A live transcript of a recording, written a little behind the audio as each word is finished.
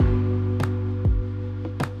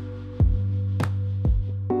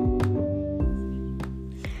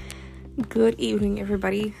Good evening,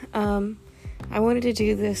 everybody. I wanted to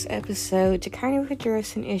do this episode to kind of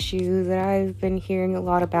address an issue that I've been hearing a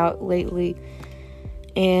lot about lately,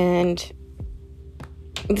 and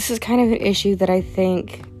this is kind of an issue that I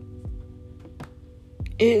think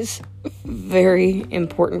is very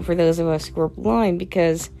important for those of us who are blind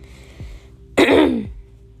because,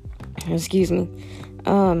 excuse me,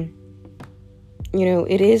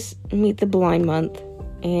 it is Meet the Blind Month,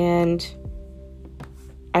 and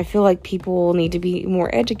I feel like people need to be more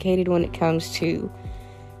educated when it comes to,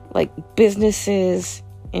 businesses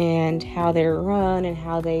and how they're run and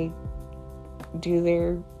how they do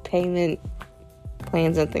their payment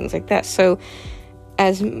plans and things like that. So,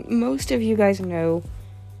 as most of you guys know,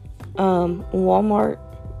 Walmart,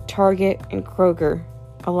 Target, and Kroger,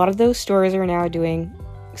 a lot of those stores are now doing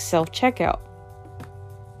self-checkout,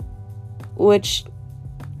 which,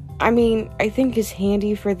 I think is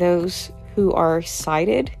handy for those who are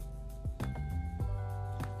sighted,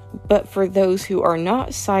 but for those who are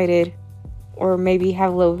not sighted or maybe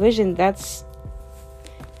have low vision, that's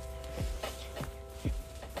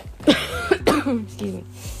excuse me,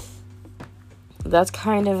 that's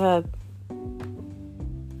kind of a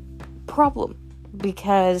problem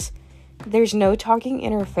because there's no talking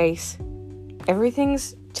interface.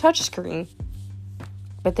 Everything's touchscreen,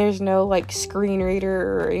 but there's no screen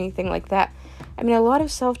reader or anything like that. A lot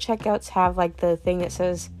of self-checkouts have the thing that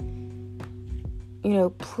says,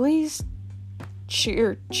 please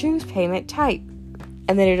choose payment type.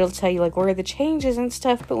 And then it'll tell you where are the changes and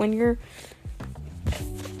stuff. But when you're,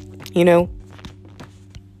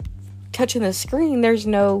 touching the screen, there's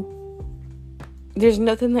nothing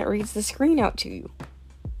that reads the screen out to you.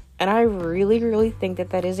 And I really, really think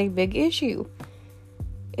that is a big issue.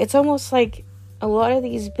 It's almost like a lot of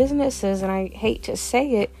these businesses, and I hate to say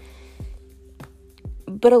it,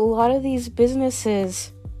 but a lot of these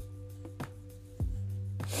businesses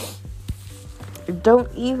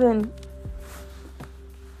don't even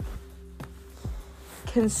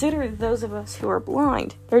consider those of us who are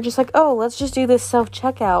blind. They're just let's just do this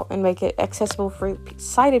self-checkout and make it accessible for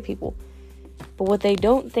sighted people. But what they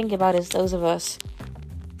don't think about is those of us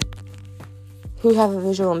who have a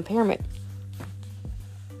visual impairment.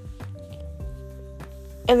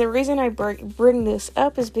 And the reason I bring this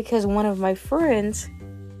up is because one of my friends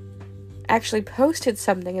actually posted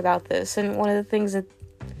something about this, and one of the things that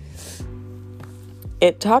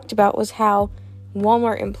it talked about was how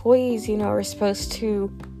Walmart employees, are supposed to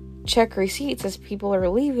check receipts as people are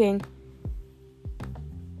leaving,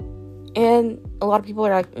 and a lot of people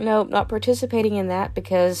are nope, not participating in that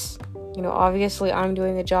because, obviously I'm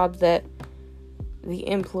doing a job that the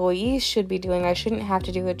employees should be doing. I shouldn't have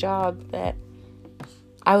to do a job that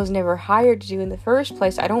I was never hired to do in the first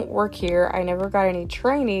place. I don't work here. I never got any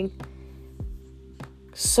training.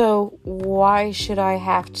 So why should I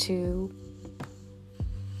have to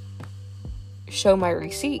show my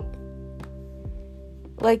receipt?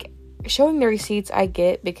 Showing the receipts I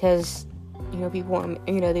get because, people want,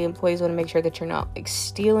 the employees want to make sure that you're not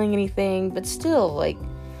stealing anything. But still,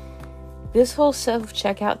 this whole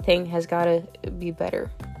self-checkout thing has got to be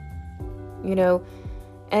better. And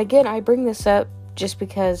again, I bring this up just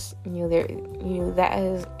because,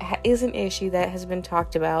 that is an issue that has been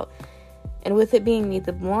talked about. And with it being Meet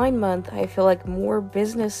the Blind Month, I feel like more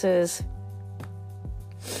businesses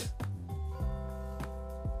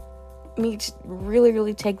need to really,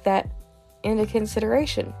 really take that into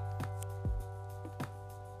consideration.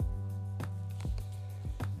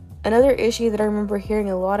 Another issue that I remember hearing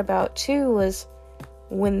a lot about too was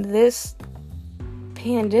when this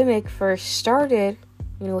pandemic first started,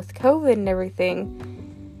 with COVID and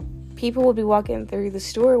everything, people would be walking through the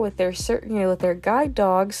store with their with their guide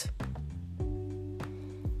dogs,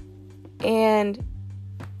 and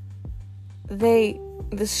the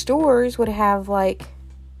stores would have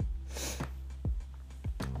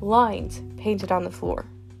lines painted on the floor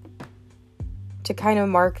to kind of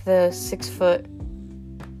mark the 6 foot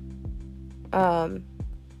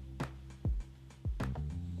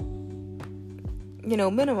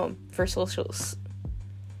minimum for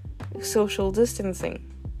social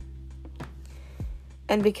distancing.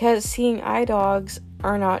 And because seeing eye dogs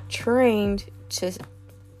are not trained to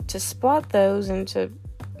spot those and to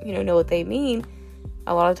know what they mean,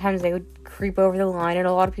 a lot of times they would creep over the line, and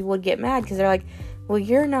a lot of people would get mad because they're well,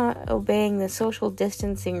 you're not obeying the social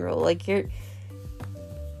distancing rule.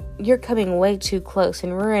 You're coming way too close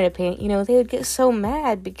and we're in a pain. They would get so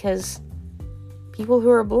mad because people who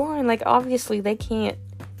are blind, obviously they can't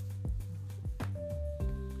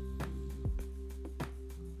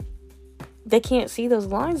see those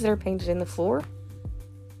lines that are painted in the floor.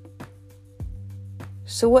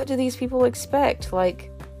 So what do these people expect?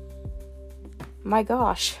 Like, my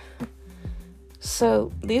gosh.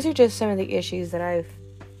 So these are just some of the issues that I've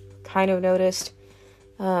kind of noticed.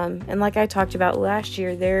 And like I talked about last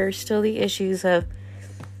year, there's still the issues of,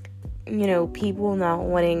 people not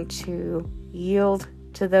wanting to yield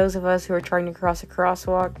to those of us who are trying to cross a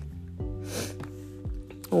crosswalk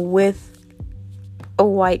with a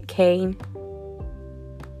white cane.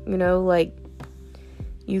 Like,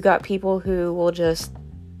 you got people who will just,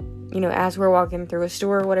 as we're walking through a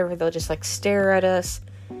store or whatever, they'll just like stare at us.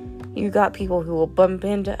 You got people who will bump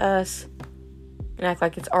into us and act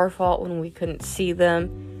like it's our fault when we couldn't see them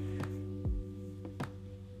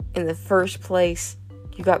in the first place.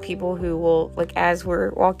 You got people who will, like, as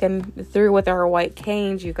we're walking through with our white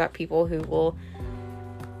canes, you got people who will,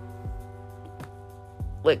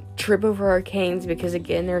 like, trip over our canes because,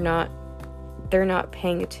 again, they're not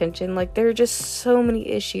paying attention. Like, there are just so many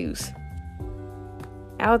issues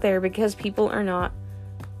out there because people are not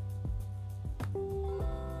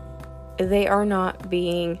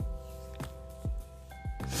being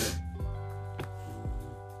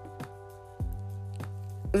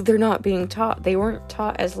taught. They weren't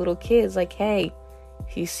taught as little kids, like, hey,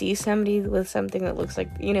 if you see somebody with something that looks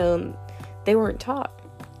like, they weren't taught.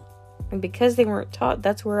 And because they weren't taught,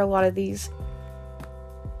 that's where a lot of these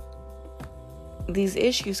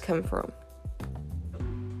issues come from.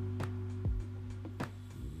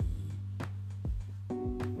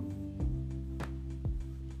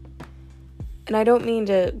 And I don't mean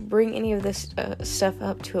to bring any of this stuff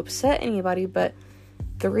up to upset anybody, but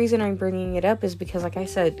the reason I'm bringing it up is because, like I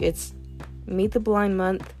said, it's Meet the Blind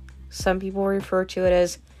Month. Some people refer to it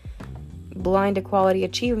as Blind Equality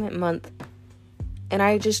Achievement Month. And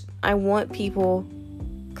I want people,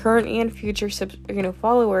 current and future,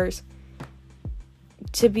 followers,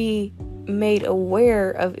 to be made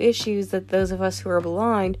aware of issues that those of us who are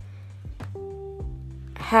blind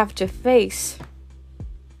have to face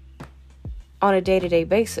on a day-to-day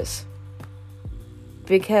basis.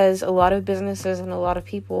 Because a lot of businesses and a lot of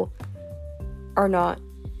people are not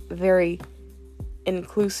very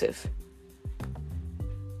inclusive.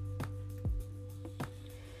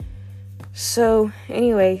 So,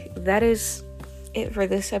 anyway, that is it for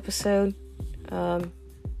this episode. Hope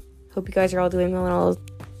you guys are all doing well, and I'll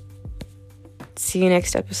see you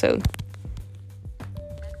next episode.